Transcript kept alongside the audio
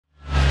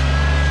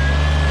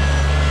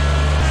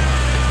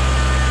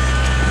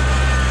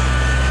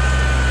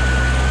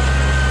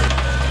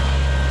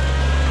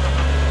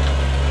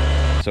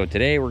So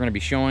today we're going to be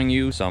showing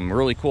you some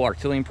really cool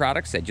Artillian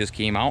products that just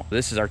came out.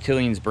 This is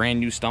Artillian's brand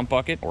new stump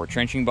bucket or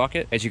trenching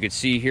bucket. As you can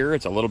see here,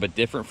 it's a little bit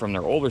different from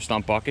their older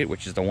stump bucket,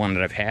 which is the one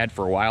that I've had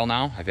for a while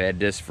now. I've had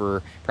this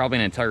for probably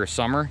an entire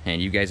summer,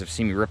 and you guys have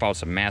seen me rip out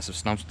some massive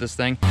stumps with this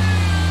thing.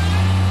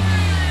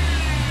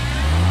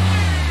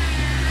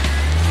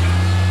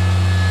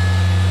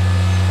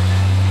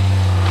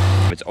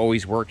 It's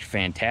always worked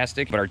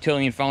fantastic, but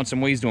Artillian found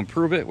some ways to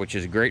improve it, which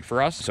is great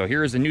for us. So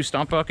here is the new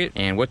stump bucket,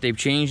 and what they've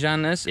changed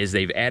on this is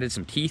they've added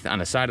some teeth on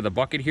the side of the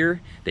bucket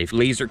here. They've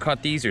laser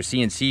cut these, or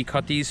CNC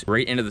cut these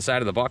right into the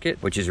side of the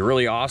bucket, which is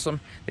really awesome.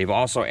 They've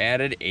also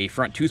added a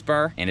front tooth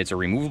bar, and it's a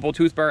removable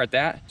tooth bar at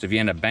that. So if you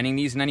end up bending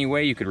these in any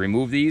way, you could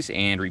remove these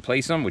and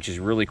replace them, which is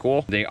really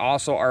cool. They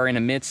also are in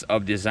the midst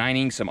of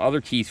designing some other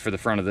teeth for the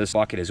front of this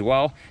bucket as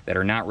well that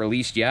are not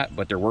released yet,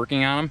 but they're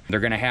working on them. They're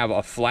gonna have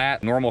a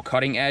flat, normal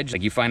cutting edge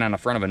like you find on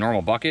the front of a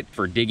normal bucket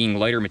for digging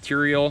lighter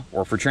material,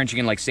 or for trenching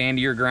in like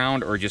sandier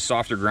ground or just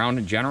softer ground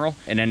in general.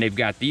 And then they've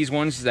got these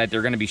ones that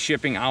they're going to be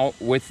shipping out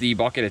with the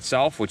bucket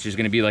itself, which is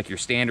going to be like your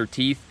standard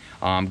teeth,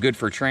 good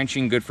for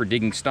trenching, good for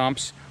digging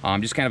stumps,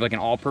 just kind of like an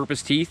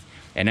all-purpose teeth.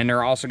 And then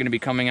they're also going to be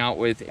coming out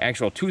with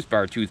actual tooth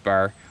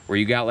bar where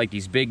you got like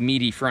these big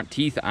meaty front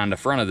teeth on the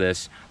front of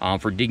this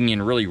for digging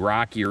in really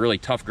rocky or really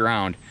tough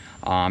ground,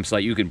 so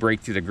that you can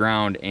break through the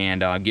ground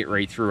and get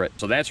right through it.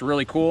 So that's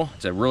really cool.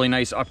 It's a really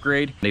nice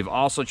upgrade. They've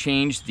also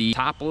changed the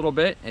top a little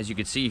bit. As you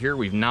can see here,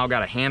 we've now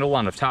got a handle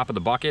on the top of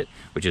the bucket,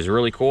 which is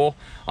really cool.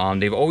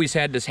 They've always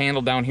had this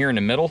handle down here in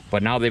the middle,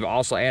 but now they've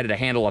also added a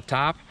handle up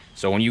top.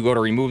 So when you go to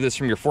remove this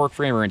from your fork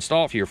frame or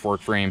install it to your fork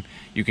frame,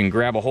 you can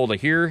grab a hold of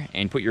here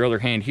and put your other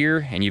hand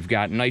here, and you've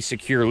got a nice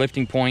secure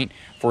lifting point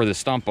for the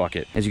stump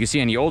bucket. As you can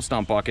see on the old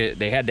stump bucket,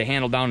 they had the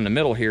handle down in the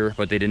middle here,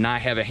 but they did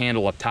not have a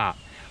handle up top.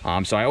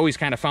 So I always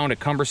kind of found it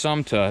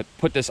cumbersome to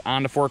put this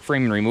on the fork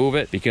frame and remove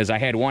it, because I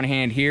had one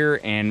hand here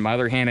and my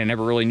other hand I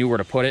never really knew where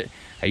to put it.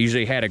 I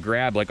usually had to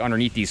grab like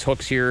underneath these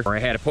hooks here, or I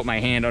had to put my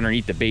hand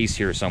underneath the base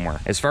here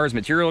somewhere. As far as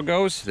material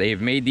goes, they've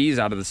made these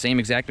out of the same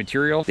exact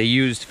material. They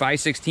used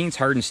 5/16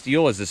 hardened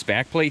steel as this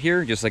back plate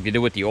here, just like they did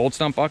with the old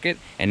stump bucket.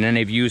 And then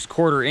they've used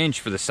 1/4 inch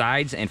for the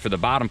sides and for the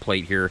bottom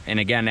plate here. And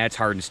again, that's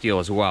hardened steel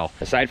as well.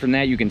 Aside from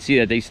that, you can see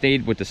that they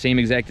stayed with the same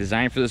exact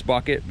design for this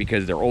bucket,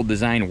 because their old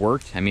design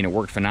worked. I mean, it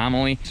worked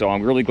phenomenally. So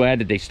I'm really glad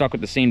that they stuck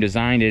with the same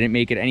design. They didn't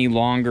make it any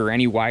longer or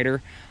any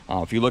wider.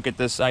 If you look at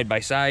this side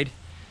by side,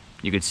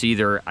 you can see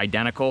they're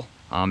identical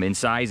in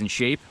size and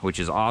shape, which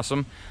is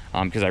awesome,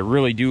 because I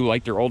really do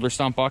like their older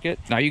stump bucket.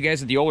 Now, you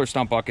guys at the older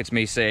stump buckets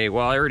may say,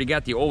 well, I already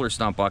got the older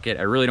stump bucket.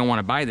 I really don't want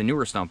to buy the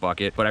newer stump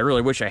bucket, but I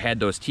really wish I had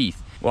those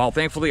teeth. Well,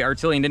 thankfully,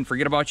 Artillian didn't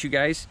forget about you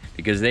guys,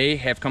 because they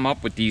have come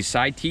up with these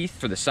side teeth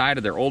for the side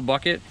of their old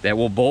bucket that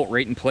will bolt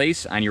right in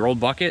place on your old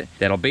bucket.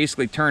 That'll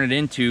basically turn it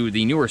into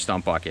the newer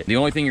stump bucket. The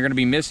only thing you're going to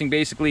be missing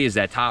basically is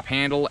that top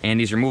handle and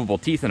these removable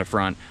teeth in the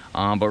front.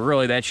 But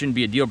really, that shouldn't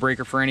be a deal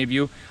breaker for any of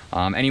you.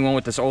 Anyone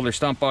with this older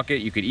stump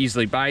bucket, you could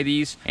easily buy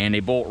these, and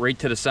they bolt right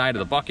to the side of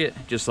the bucket,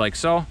 just like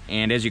so.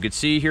 And as you can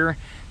see here,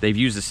 they've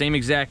used the same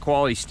exact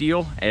quality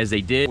steel as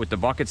they did with the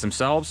buckets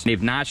themselves.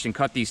 They've notched and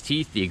cut these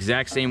teeth the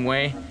exact same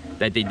way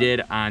that they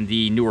did on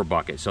the newer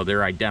bucket, so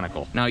they're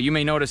identical. Now, you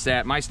may notice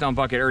that my stump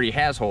bucket already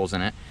has holes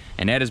in it,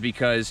 and that is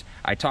because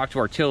I talked to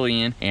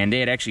Artillian, and they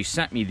had actually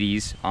sent me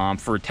these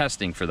for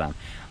testing for them.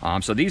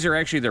 So these are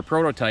actually their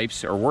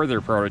prototypes, or were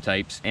their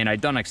prototypes, and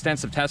I've done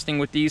extensive testing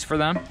with these for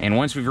them. And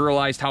once we've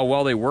realized how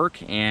well they work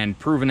and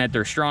proven that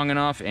they're strong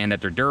enough and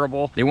that they're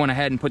durable, they went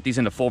ahead and put these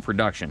into full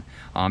production.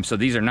 So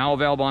these are now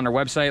available on their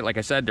website. Like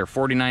I said, they're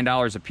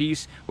 $49 a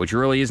piece, which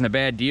really isn't a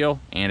bad deal,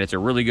 and it's a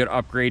really good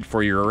upgrade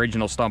for your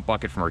original stump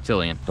bucket from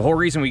Artillian. The whole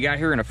reason we got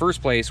here in the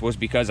first place was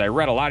because I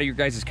read a lot of your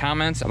guys'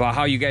 comments about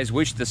how you guys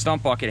wished the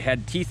stump bucket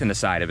had teeth in the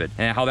side of it,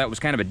 and how that was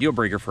kind of a deal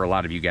breaker for a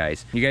lot of you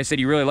guys. You guys said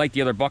you really liked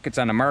the other buckets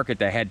on the market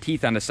that had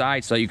teeth on the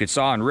side so that you could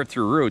saw and rip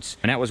through roots,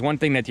 and that was one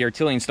thing that the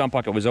Artillian stump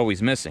bucket was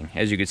always missing.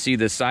 As you could see,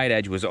 this side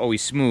edge was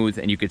always smooth,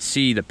 and you could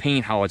see the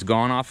paint, how it's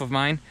gone off of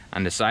mine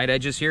on the side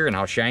edges here, and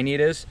how shiny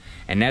it is.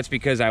 And that's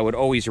because I would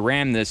always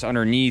ram this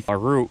underneath a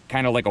root,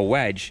 kind of like a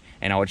wedge,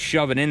 and I would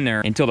shove it in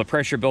there until the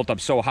pressure built up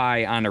so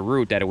high on the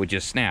root that it would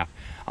just snap.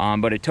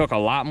 But it took a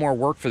lot more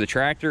work for the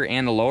tractor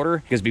and the loader,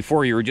 because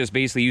before you were just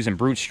basically using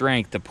brute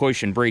strength to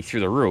push and break through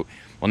the root.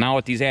 Well, now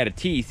with these added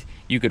teeth,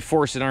 you could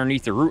force it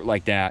underneath the root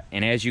like that,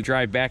 and as you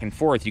drive back and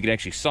forth, you could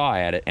actually saw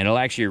at it, and it'll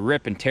actually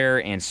rip and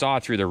tear and saw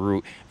through the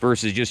root,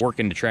 versus just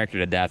working the tractor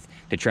to death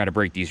to try to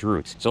break these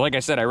roots. So like I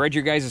said, I read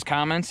your guys'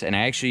 comments, and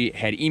I actually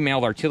had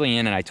emailed Artillian,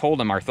 and I told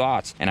them our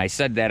thoughts, and I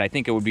said that I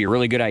think it would be a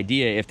really good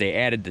idea if they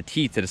added the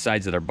teeth to the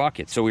sides of their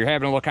bucket. So we were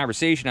having a little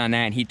conversation on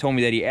that, and he told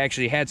me that he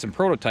actually had some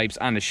prototypes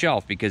on the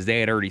shelf, because they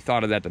had already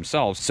thought of that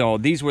themselves. So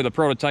these were the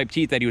prototype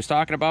teeth that he was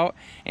talking about.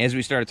 As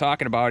we started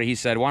talking about it, he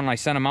said, why don't I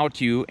send them out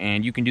to you you,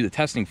 and you can do the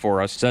testing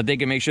for us so that they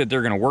can make sure that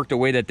they're going to work the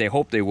way that they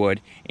hope they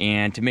would,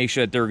 and to make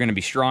sure that they're going to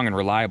be strong and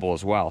reliable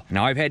as well.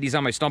 Now, I've had these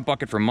on my stump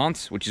bucket for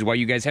months, which is why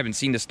you guys haven't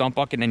seen the stump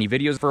bucket in any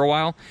videos for a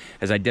while,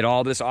 as I did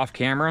all this off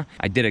camera.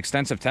 I did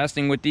extensive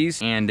testing with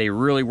these, and they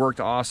really worked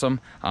awesome.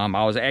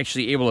 I was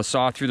actually able to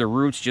saw through the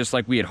roots just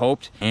like we had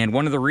hoped, and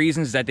one of the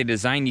reasons that they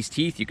designed these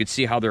teeth, you could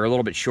see how they're a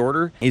little bit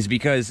shorter, is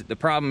because the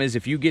problem is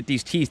if you get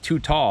these teeth too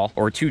tall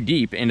or too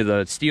deep into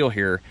the steel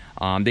here,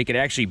 they could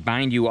actually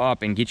bind you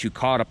up and get you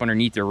caught up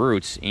underneath the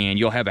roots, and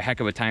you'll have a heck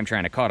of a time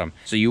trying to cut them.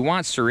 So you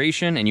want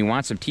serration and you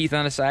want some teeth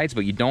on the sides,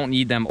 but you don't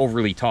need them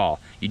overly tall.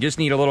 You just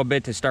need a little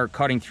bit to start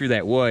cutting through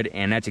that wood,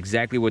 and that's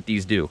exactly what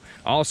these do.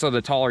 Also,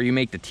 the taller you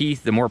make the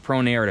teeth, the more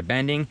prone they are to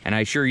bending, and I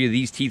assure you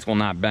these teeth will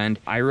not bend.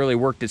 I really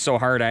worked it so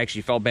hard, I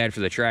actually felt bad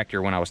for the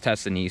tractor when I was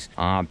testing these.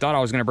 Thought I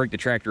was going to break the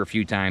tractor a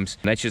few times.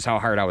 That's just how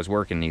hard I was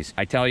working these.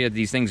 I tell you,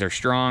 these things are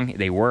strong,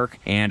 they work,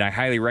 and I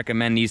highly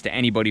recommend these to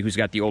anybody who's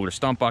got the older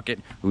stump bucket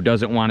who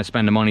doesn't want to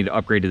spend the money to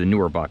upgrade to the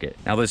newer bucket.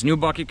 Now, this new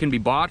bucket can be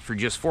bought for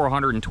just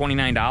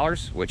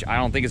 $429, which I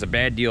don't think is a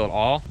bad deal at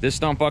all. This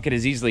stump bucket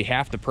is easily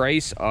half the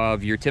price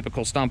of your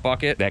typical stump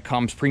bucket that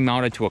comes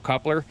pre-mounted to a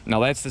coupler. Now,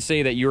 that's to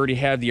say that you already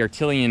have the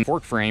Artillian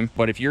fork frame,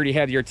 but if you already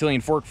have the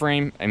Artillian fork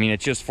frame, I mean,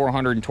 it's just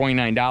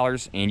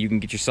 $429, and you can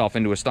get yourself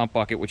into a stump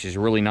bucket, which is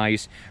really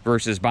nice,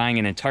 versus buying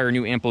an entire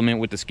new implement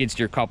with the skid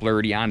steer coupler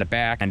already on the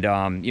back and,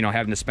 you know,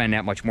 having to spend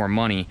that much more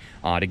money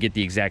to get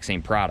the exact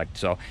same product.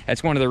 So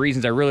that's one of the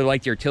reasons I really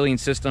like the Artillian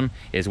system,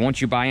 is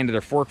once you buy into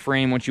their fork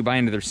frame, once you buy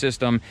into their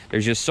system,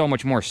 there's just so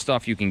much more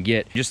stuff you can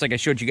get. Just like I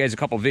showed you guys a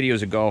couple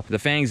videos ago, the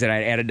fangs that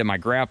I added to my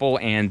grapple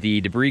and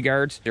the debris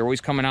guards, they're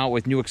always coming out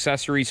with new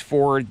accessories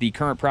for the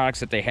current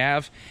products that they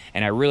have,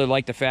 and I really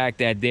like the fact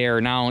that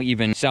they're now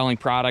even selling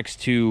products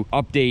to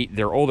update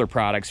their older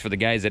products for the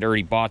guys that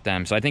already bought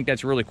them. So I think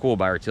that's really cool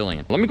by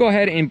Artillian. Let me go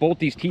ahead and bolt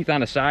these teeth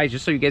on the sides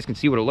just so you guys can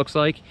see what it looks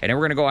like, and then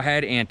we're gonna go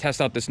ahead and test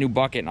out this new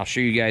bucket, and I'll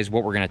show you guys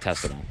what we're gonna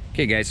test it on.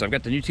 Okay guys, so I've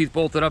got the new teeth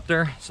bolted up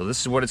there, so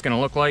this is what it's gonna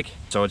look like.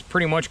 So it's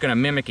pretty much gonna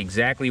mimic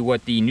exactly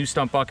what the new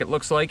stump bucket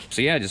looks like.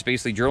 So yeah, just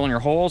basically drilling your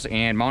holes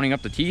and mounting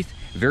up the teeth.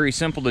 Very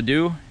simple to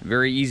do,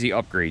 very easy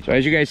upgrade. So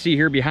as you guys see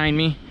here behind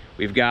me,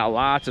 we've got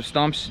lots of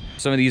stumps.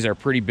 Some of these are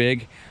pretty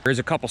big. There's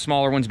a couple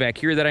smaller ones back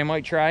here that I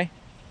might try.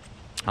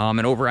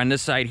 And over on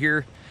this side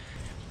here,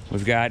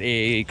 we've got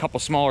a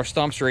couple smaller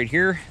stumps right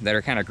here that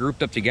are kind of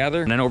grouped up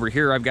together. And then over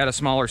here, I've got a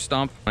smaller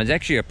stump. It's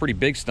actually a pretty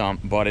big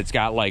stump, but it's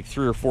got like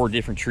 3 or 4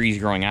 different trees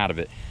growing out of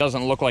it.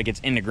 Doesn't look like it's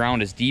in the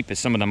ground as deep as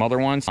some of them other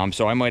ones.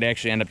 So I might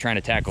actually end up trying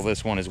to tackle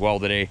this one as well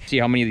today. See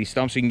how many of these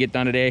stumps we can get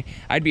done today.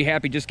 I'd be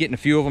happy just getting a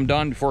few of them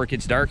done before it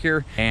gets dark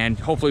here. And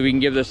hopefully we can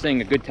give this thing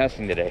a good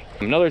testing today.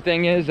 Another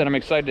thing is that I'm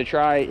excited to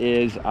try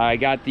is I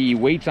got the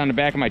weights on the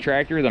back of my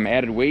tractor, them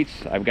added weights.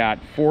 I've got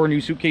 4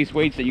 new suitcase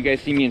weights that you guys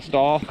see me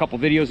install a couple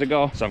videos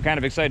ago. So I'm kind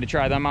of excited to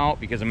try them out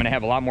because I'm going to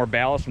have a lot more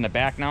ballast in the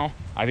back now.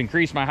 I've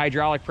increased my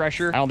hydraulic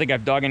pressure. I don't think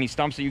I've dug any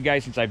stumps at you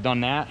guys since I've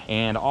done that.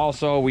 And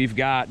also we've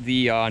got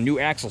the new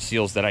axle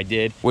seals that I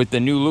did with the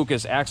new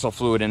Lucas axle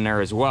fluid in there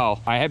as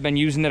well. I have been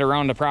using it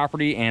around the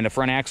property and the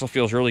front axle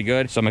feels really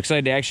good. So I'm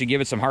excited to actually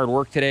give it some hard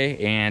work today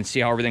and see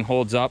how everything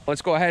holds up.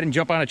 Let's go ahead and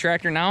jump on a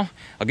tractor now.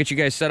 I'll get you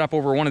guys set up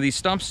over one of these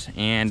stumps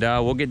and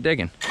we'll get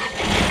digging.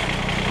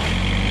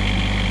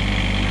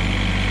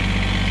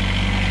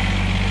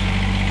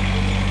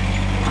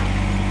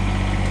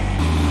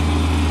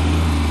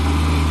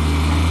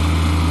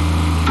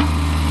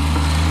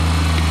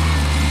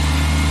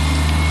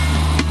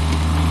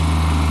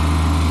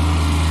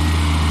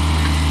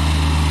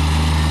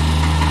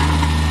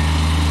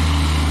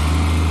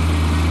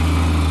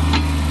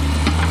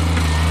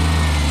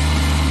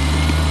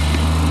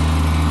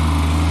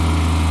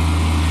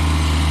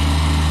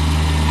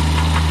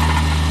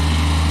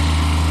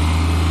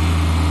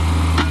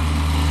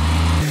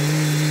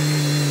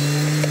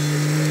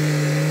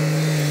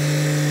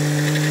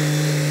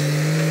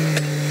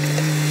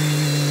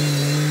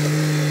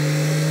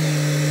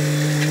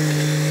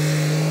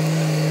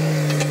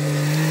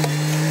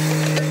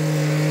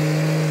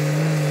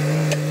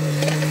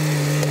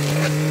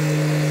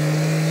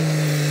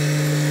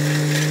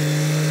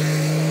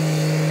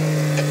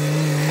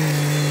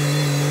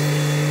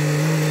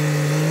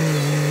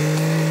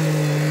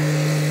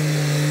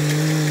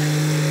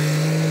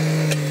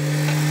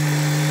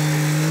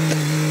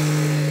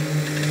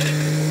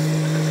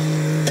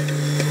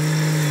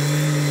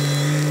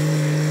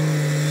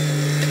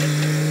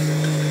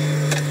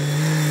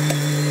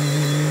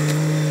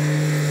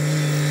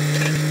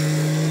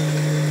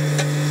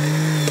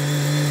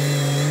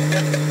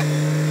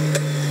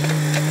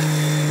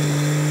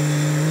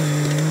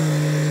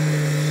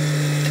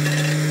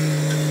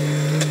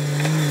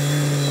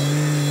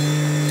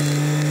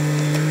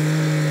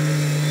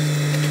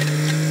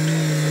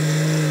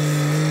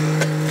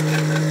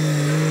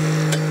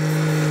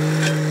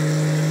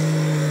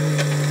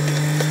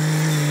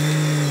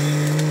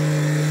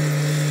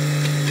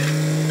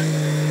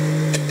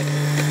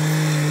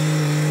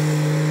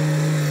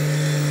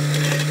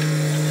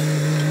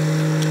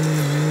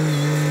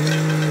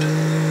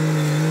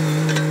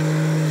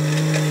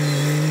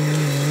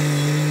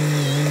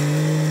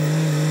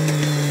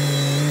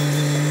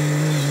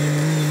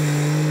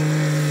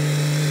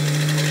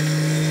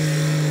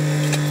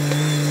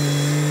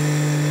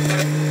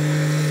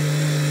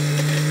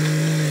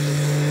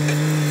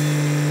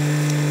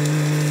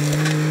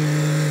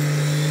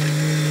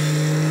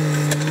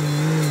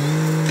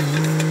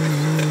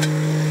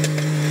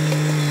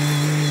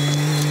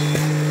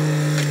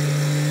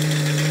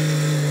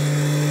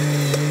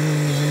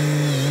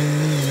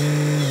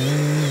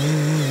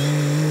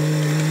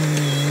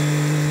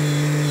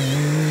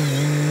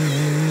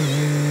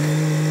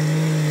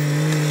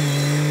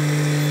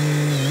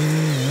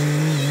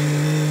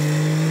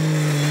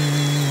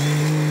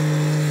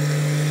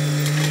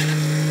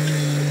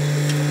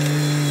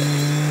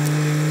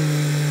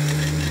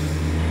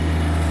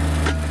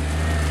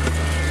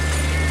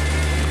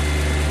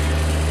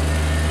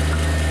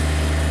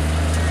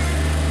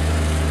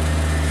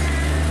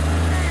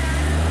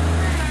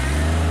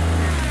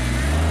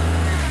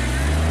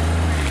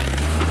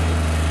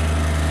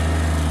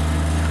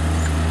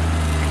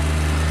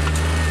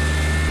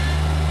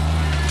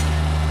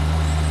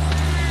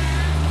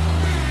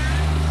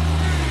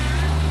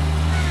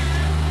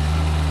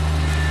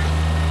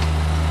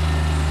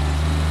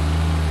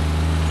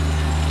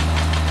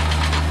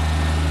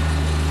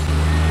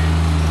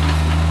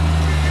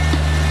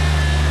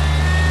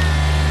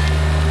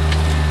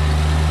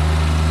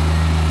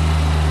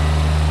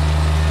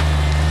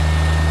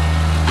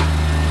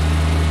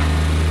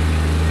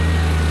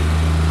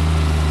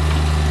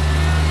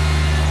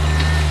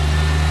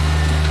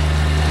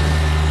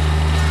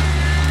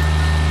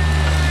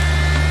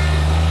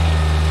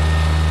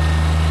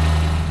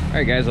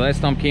 right, guys, well, that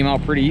stump came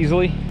out pretty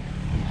easily.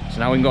 So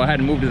now we can go ahead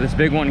and move to this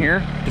big one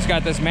here. It's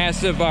got this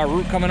massive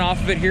root coming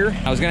off of it here.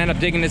 I was gonna end up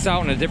digging this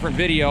out in a different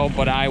video,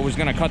 but I was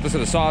gonna cut this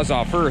with a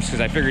Sawzall first because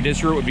I figured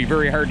this root would be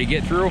very hard to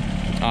get through,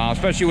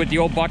 especially with the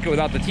old bucket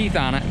without the teeth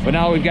on it. But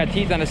now we've got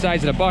teeth on the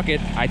sides of the bucket.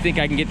 I think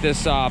I can get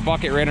this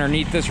bucket right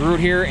underneath this root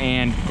here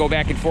and go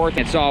back and forth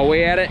and saw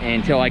away at it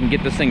until I can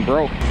get this thing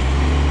broke.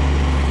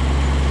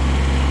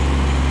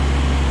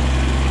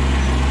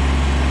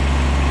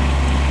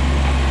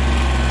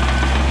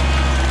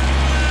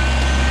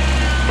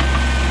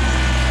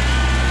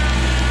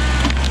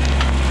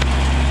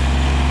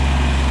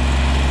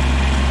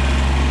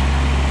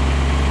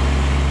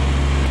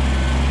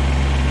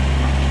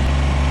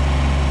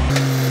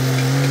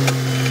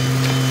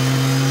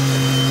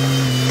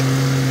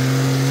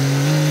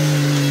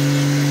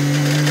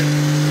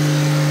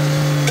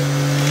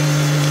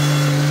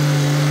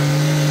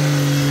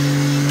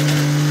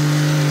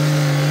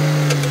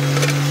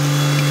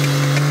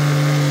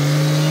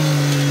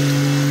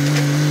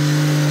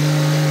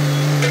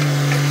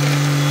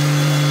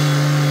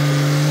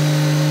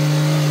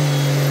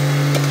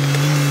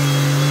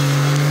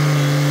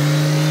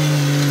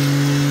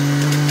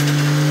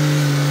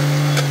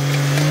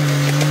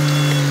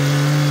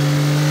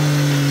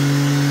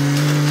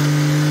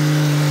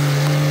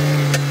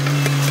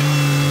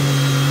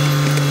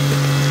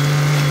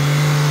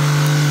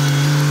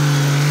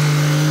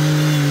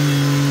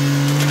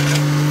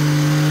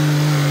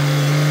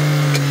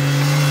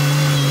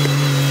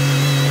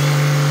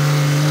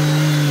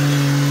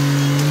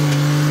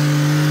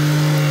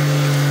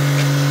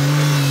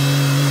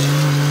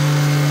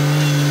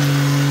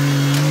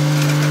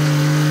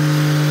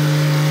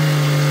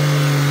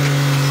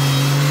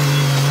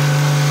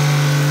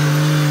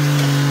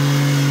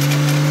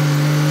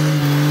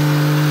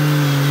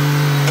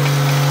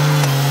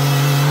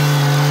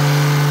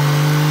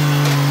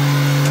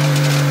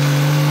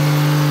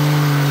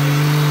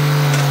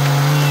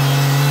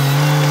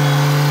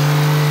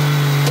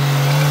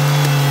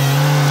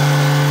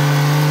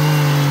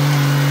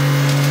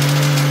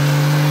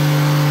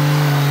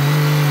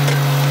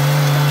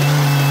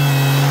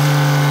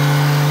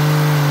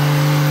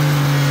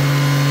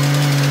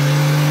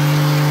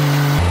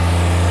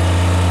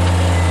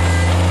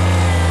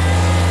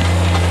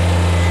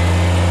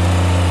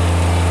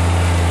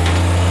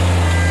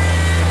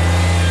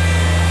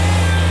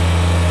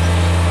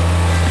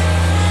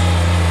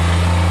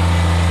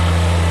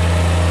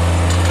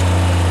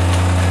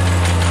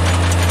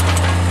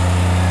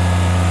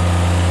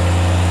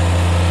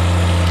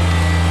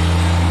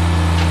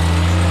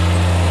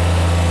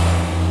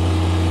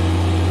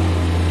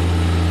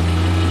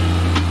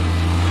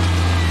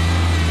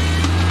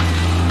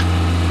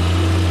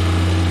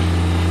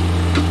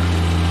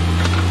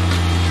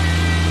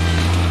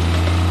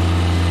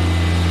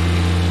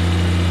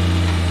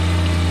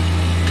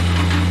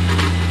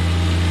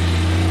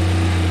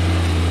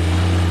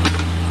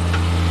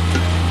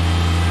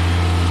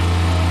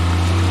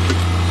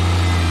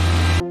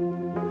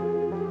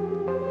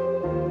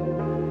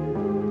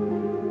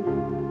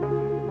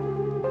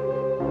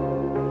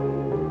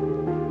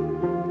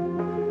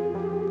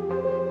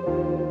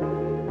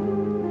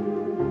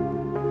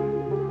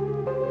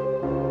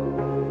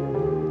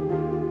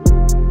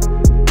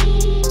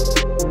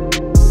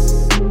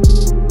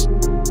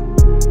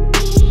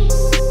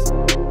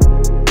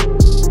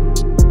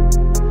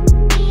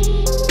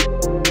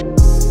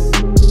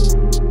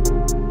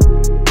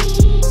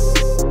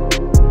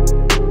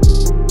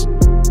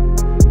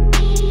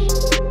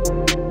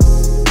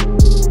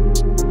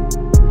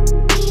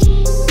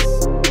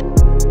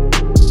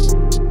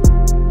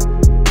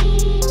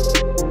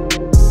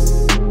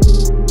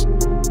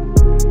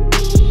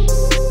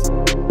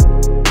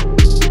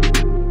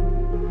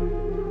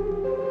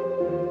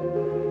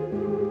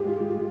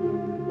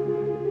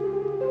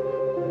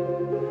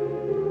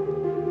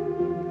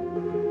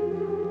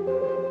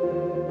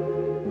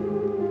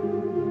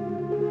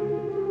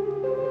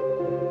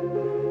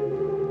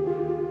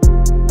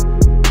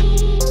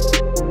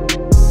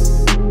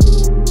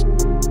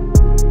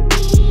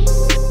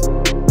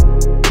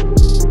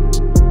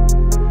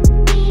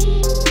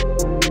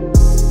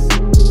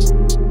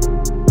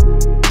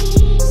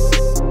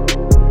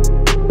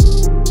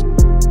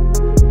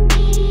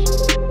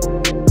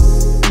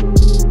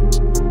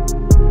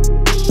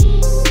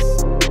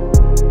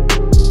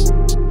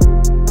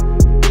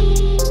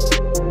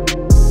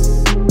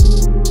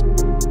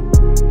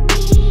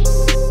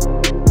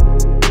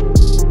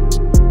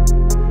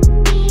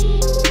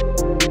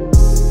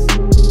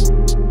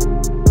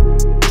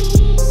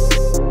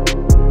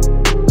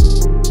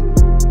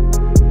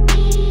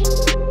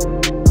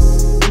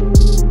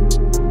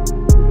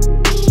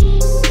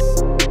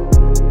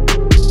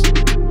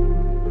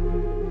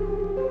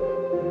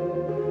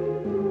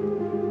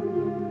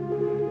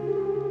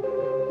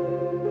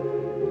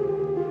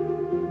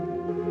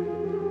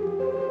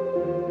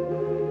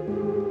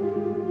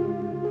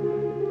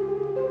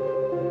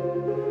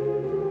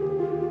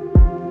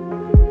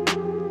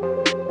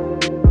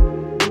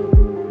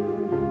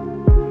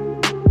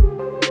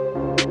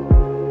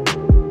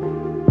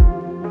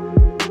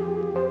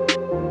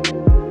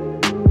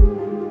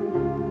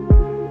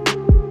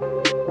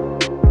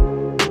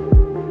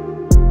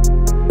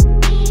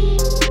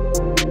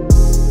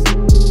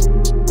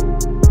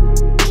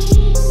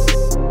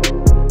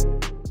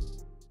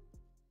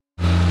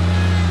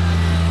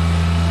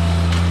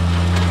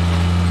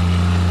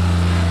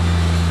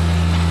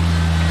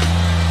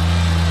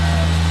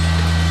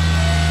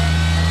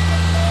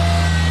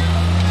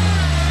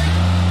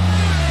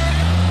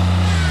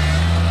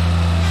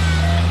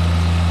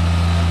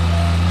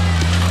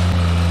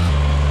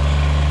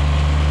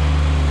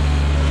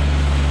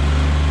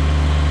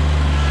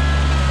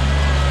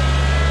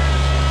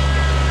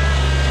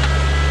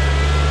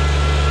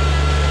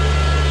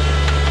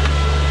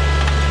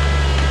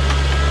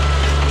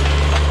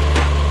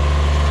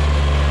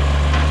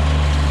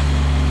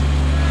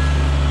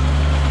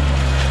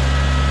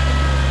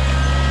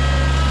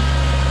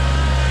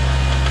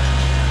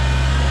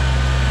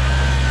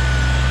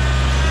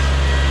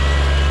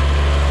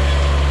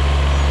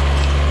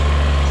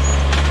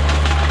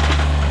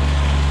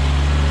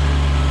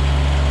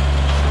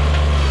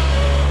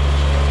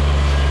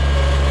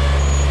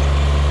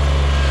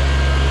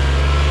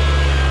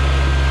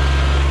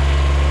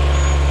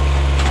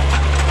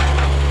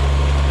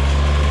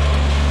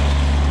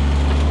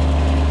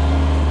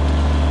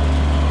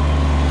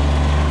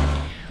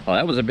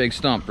 that was a big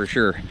stump for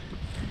sure.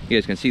 You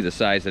guys can see the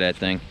size of that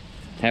thing.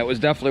 That was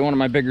definitely one of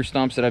my bigger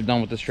stumps that I've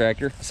done with this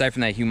tractor. Aside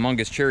from that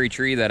humongous cherry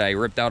tree that I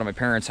ripped out of my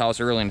parents' house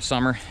early in the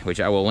summer, which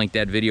I will link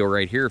that video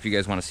right here if you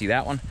guys want to see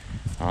that one.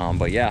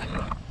 But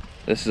yeah,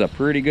 this is a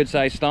pretty good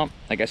sized stump.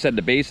 Like I said,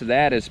 the base of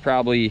that is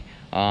probably,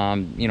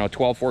 you know,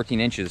 12, 14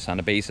 inches on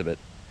the base of it.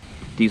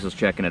 Diesel's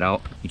checking it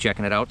out. You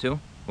checking it out too?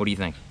 What do you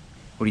think?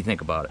 What do you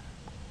think about it?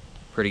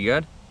 Pretty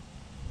good?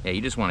 Yeah,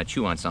 you just want to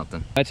chew on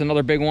something. That's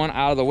another big one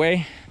out of the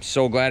way. I'm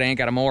so glad I ain't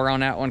got to mow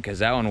around that one, because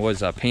that one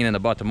was a pain in the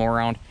butt to mow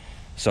around.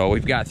 So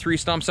we've got 3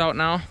 stumps out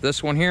now.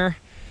 This one here,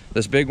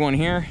 this big one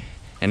here,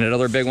 and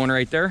another big one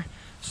right there.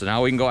 So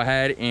now we can go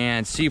ahead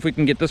and see if we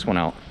can get this one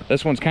out.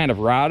 This one's kind of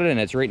rotted and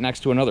it's right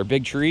next to another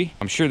big tree.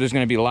 I'm sure there's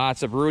going to be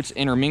lots of roots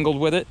intermingled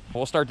with it.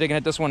 We'll start digging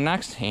at this one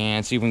next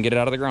and see if we can get it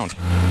out of the ground.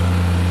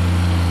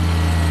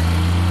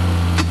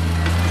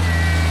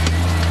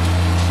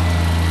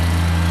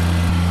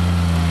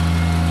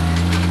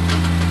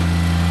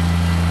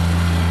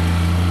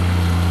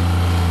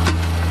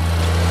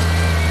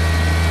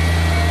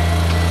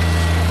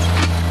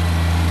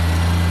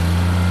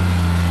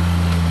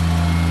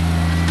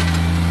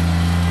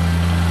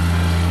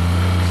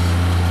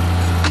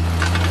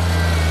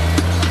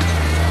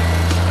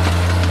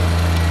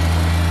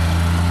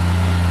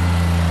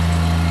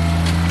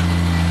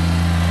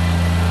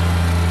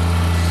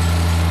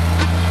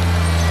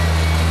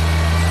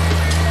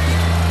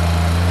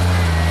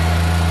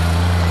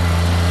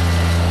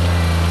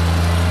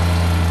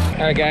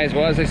 Alright guys,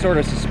 well, as I sort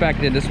of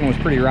suspected, this one was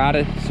pretty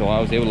rotted, so I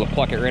was able to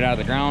pluck it right out of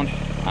the ground.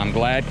 I'm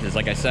glad, because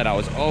like I said, I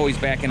was always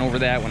backing over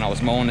that when I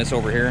was mowing this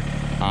over here.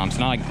 So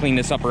now I can clean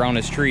this up around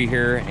this tree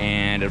here,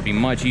 and it'll be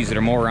much easier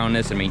to mow around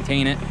this and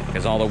maintain it,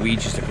 because all the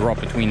weeds just to grow up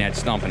between that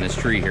stump and this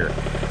tree here.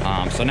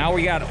 So now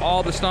we got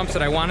all the stumps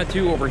that I wanted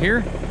to over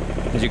here.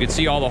 As you can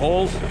see, all the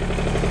holes.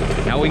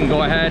 Now we can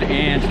go ahead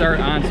and start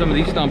on some of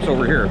these stumps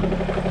over here.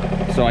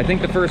 So I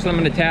think the first one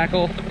I'm going to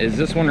tackle is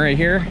this one right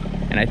here.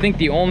 And I think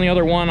the only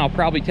other one I'll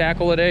probably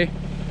tackle today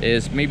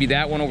is maybe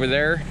that one over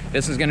there.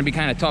 This is gonna be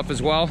kind of tough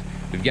as well.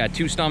 We've got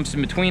 2 stumps in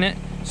between it,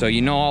 so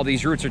you know all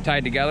these roots are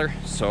tied together.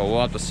 So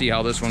we'll have to see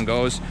how this one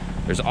goes.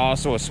 There's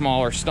also a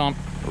smaller stump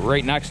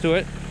right next to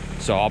it.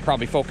 So I'll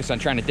probably focus on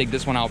trying to dig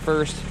this one out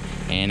first,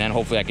 and then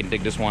hopefully I can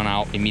dig this one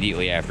out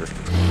immediately after.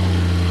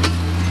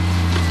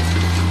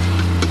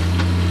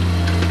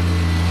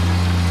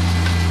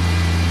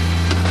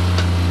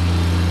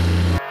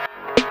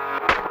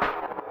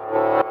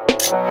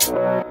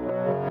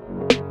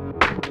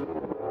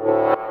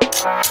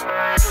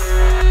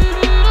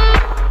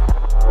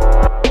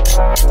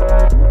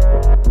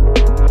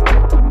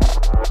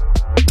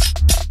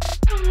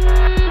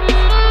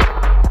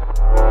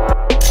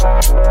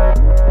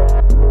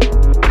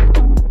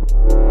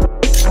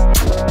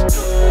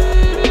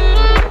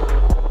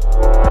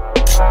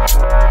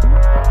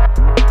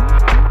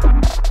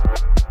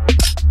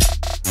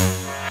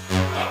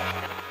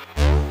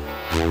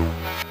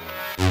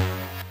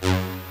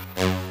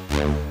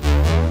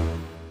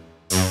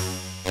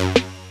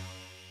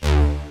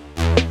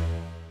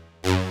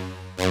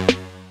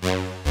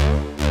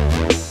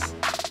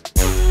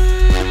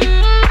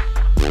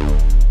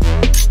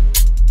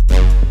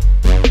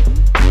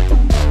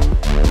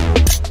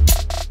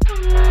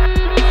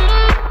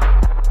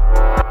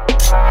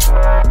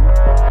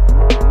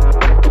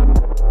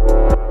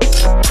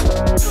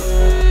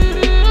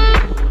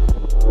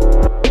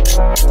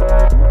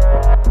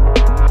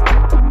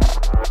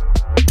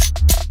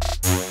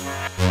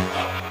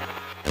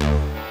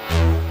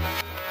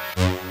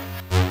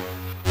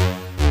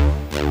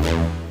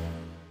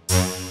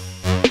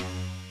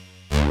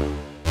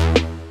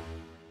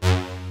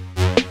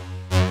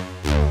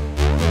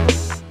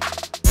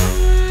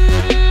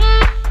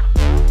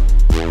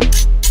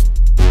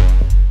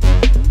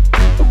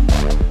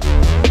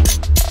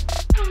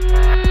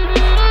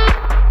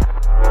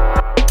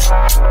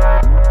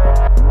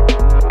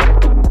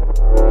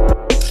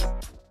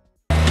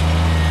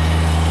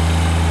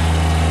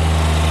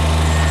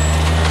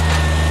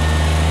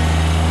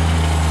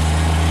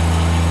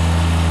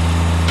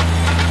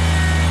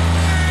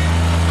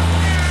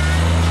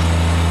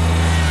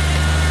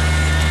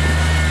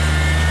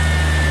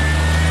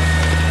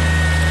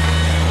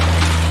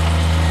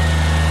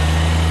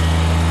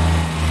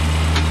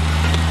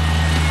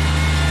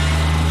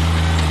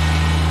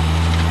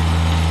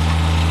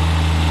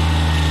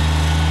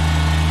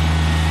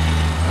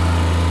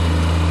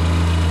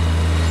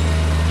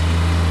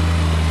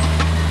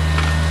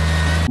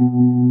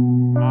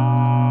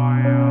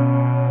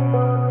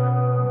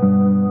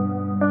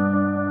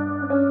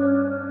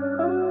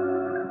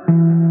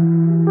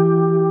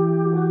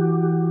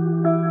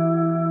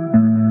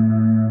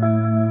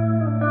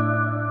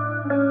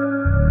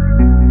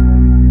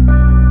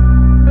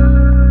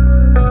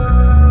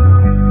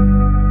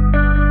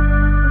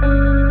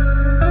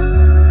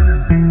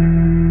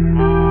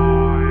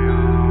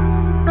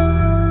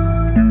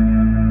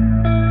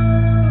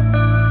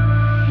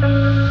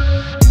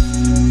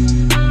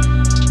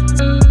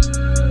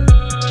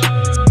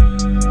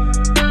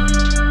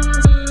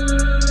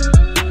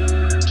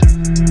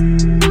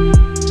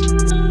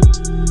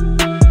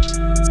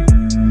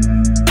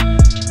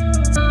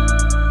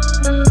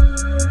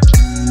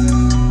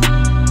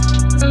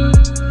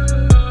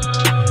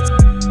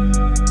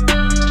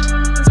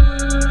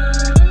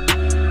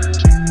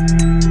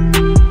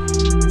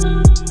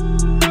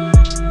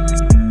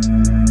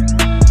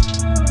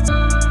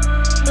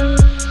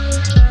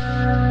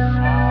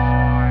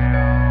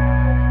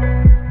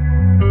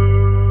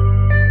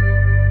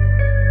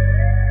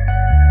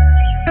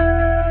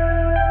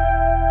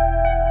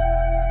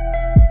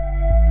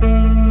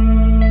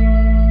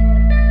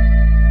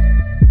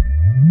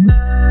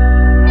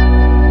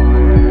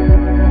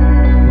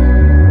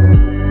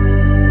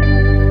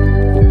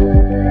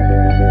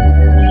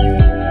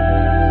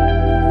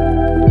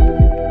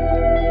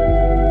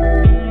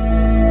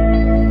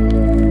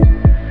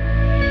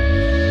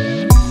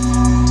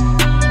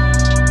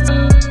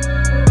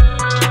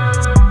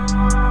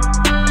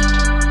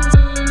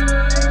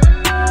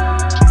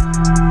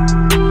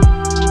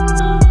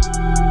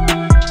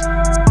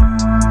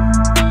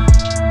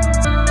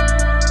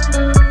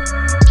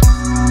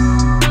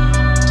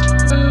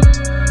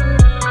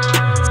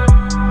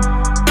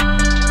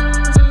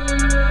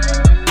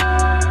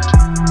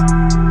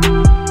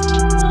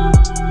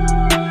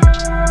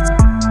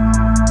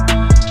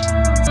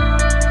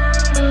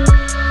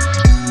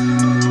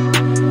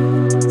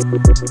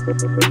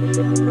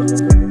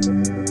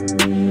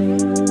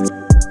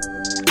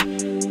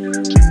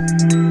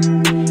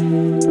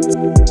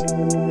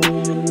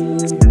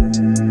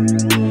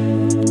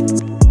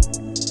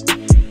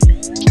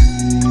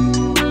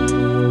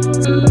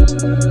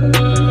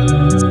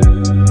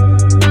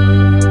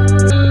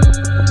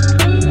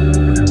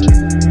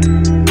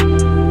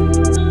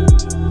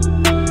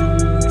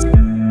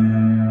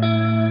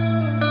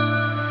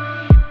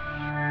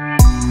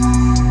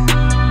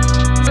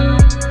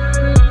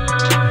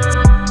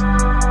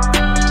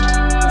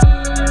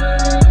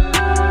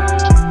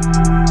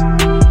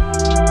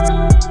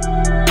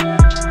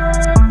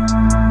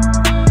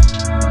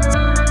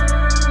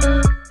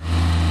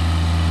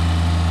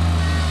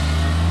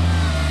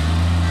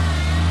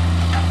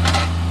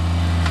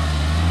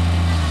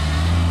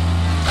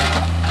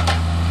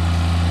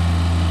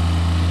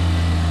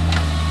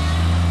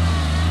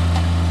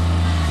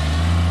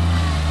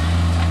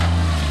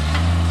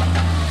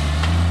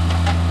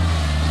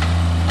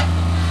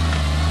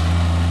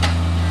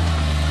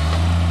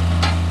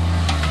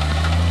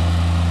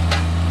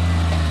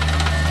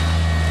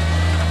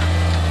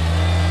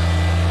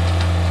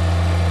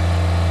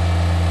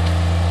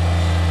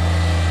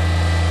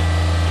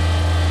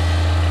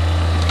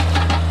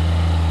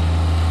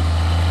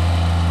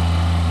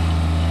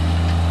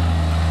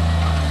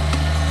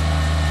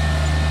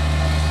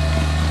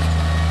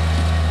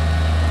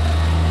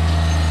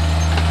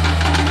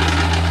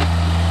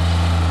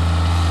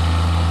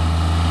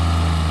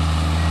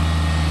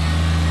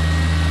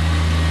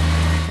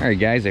 All right,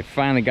 guys, I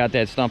finally got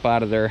that stump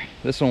out of there.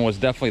 This one was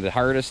definitely the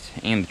hardest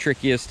and the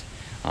trickiest.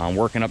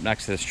 Working up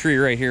next to this tree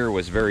right here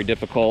was very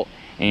difficult,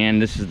 and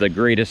this is the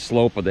greatest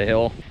slope of the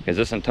hill because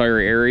this entire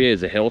area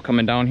is a hill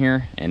coming down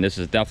here, and this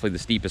is definitely the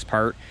steepest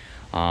part.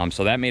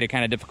 So that made it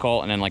kind of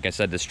difficult, and then like I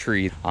said, this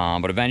tree,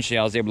 but eventually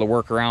I was able to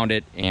work around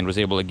it and was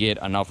able to get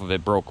enough of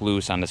it broke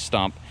loose on the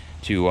stump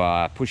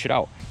to push it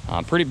out.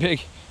 Pretty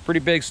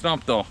big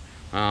stump though.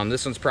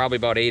 This one's probably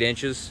about 8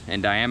 inches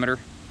in diameter.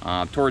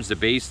 Towards the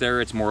base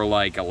there, it's more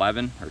like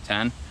 11 or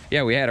 10.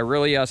 Yeah, we had a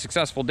really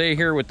successful day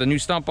here with the new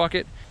stump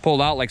bucket.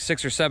 Pulled out like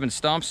 6 or 7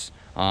 stumps,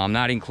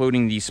 not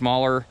including the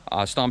smaller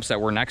stumps that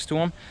were next to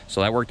them.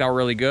 So that worked out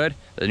really good.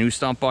 The new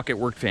stump bucket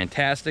worked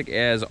fantastic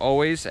as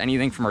always.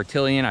 Anything from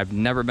Artillian, I've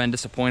never been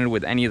disappointed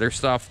with any of their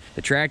stuff.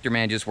 The tractor,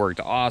 man, just worked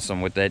awesome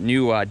with that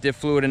new diff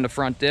fluid in the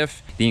front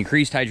diff, the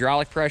increased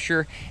hydraulic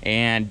pressure,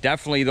 and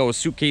definitely those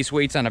suitcase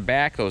weights on the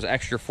back, those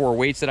extra 4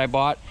 weights that I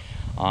bought.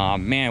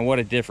 Man, what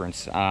a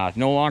difference.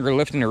 No longer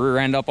lifting the rear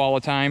end up all the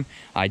time.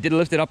 I did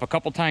lift it up a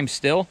couple times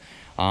still,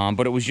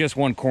 but it was just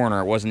one corner.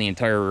 It wasn't the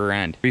entire rear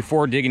end.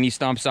 Before digging these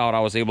stumps out, I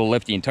was able to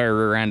lift the entire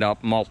rear end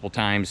up multiple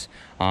times,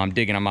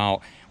 digging them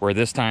out. Where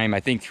this time,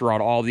 I think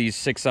throughout all these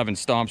 6-7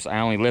 stumps, I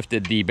only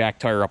lifted the back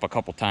tire up a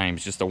couple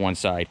times, just to one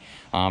side.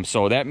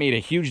 So that made a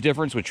huge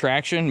difference with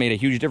traction, made a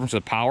huge difference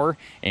with power.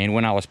 And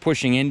when I was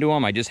pushing into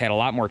them, I just had a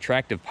lot more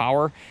tractive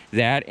power.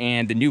 That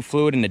and the new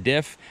fluid in the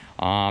diff,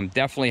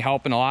 definitely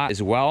helping a lot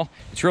as well.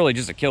 It's really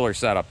just a killer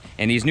setup.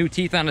 And these new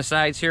teeth on the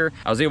sides here,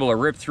 I was able to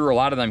rip through a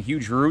lot of them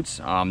huge roots,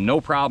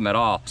 no problem at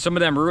all. Some of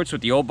them roots with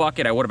the old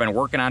bucket I would have been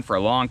working on for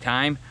a long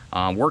time,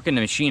 working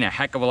the machine a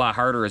heck of a lot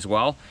harder as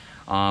well.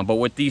 But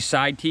with these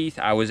side teeth,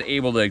 I was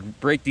able to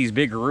break these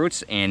big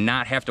roots and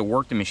not have to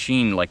work the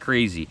machine like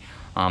crazy.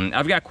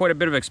 I've got quite a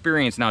bit of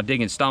experience now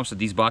digging stumps with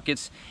these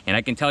buckets, and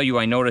I can tell you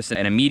I noticed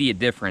an immediate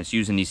difference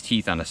using these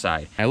teeth on the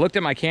side. I looked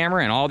at my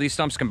camera, and all these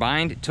stumps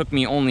combined, it took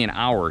me only an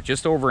hour,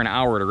 just over an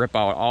hour to rip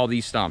out all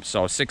these stumps.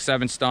 So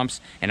 6-7 stumps,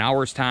 an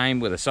hour's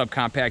time with a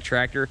subcompact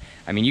tractor.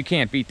 I mean, you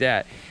can't beat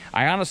that.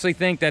 I honestly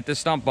think that this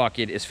stump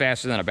bucket is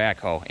faster than a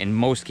backhoe in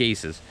most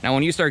cases. Now,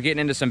 when you start getting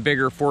into some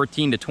bigger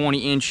 14 to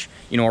 20 inch,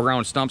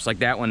 round stumps like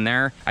that one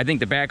there, I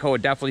think the backhoe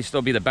would definitely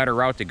still be the better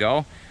route to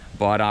go.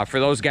 But for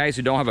those guys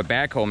who don't have a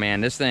backhoe,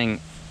 man, this thing,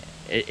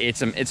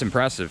 it's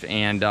impressive.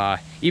 And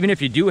even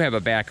if you do have a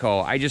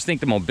backhoe, I just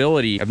think the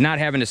mobility of not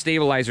having the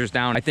stabilizers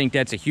down, I think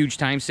that's a huge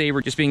time saver,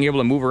 just being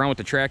able to move around with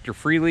the tractor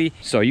freely.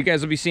 So you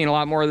guys will be seeing a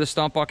lot more of this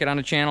stump bucket on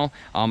the channel.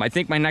 I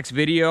think my next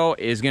video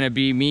is going to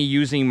be me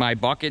using my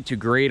bucket to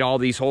grade all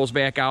these holes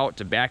back out,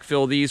 to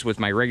backfill these with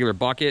my regular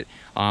bucket.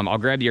 I'll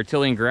grab the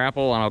Artillian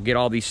grapple and I'll get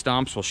all these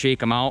stumps, we'll shake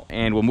them out,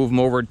 and we'll move them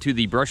over to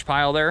the brush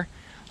pile there.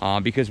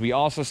 Because we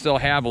also still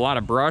have a lot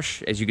of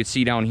brush, as you can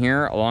see down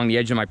here along the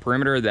edge of my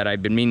perimeter, that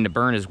I've been meaning to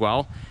burn as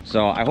well.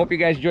 So I hope you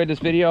guys enjoyed this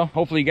video.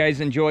 Hopefully you guys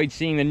enjoyed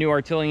seeing the new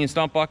Artillian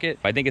stump bucket.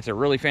 I think it's a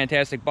really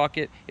fantastic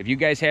bucket. If you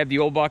guys have the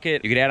old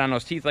bucket, you could add on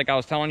those teeth like I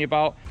was telling you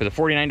about. For the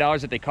 $49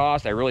 that they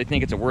cost, I really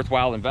think it's a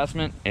worthwhile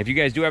investment. And if you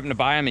guys do happen to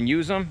buy them and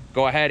use them,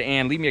 go ahead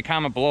and leave me a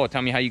comment below.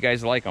 Tell me how you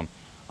guys like them.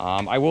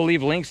 I will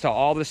leave links to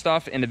all this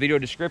stuff in the video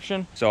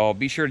description, so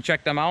be sure to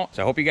check them out.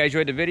 So I hope you guys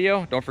enjoyed the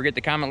video. Don't forget to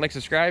comment, like,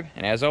 subscribe,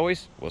 and as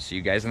always, we'll see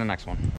you guys in the next one.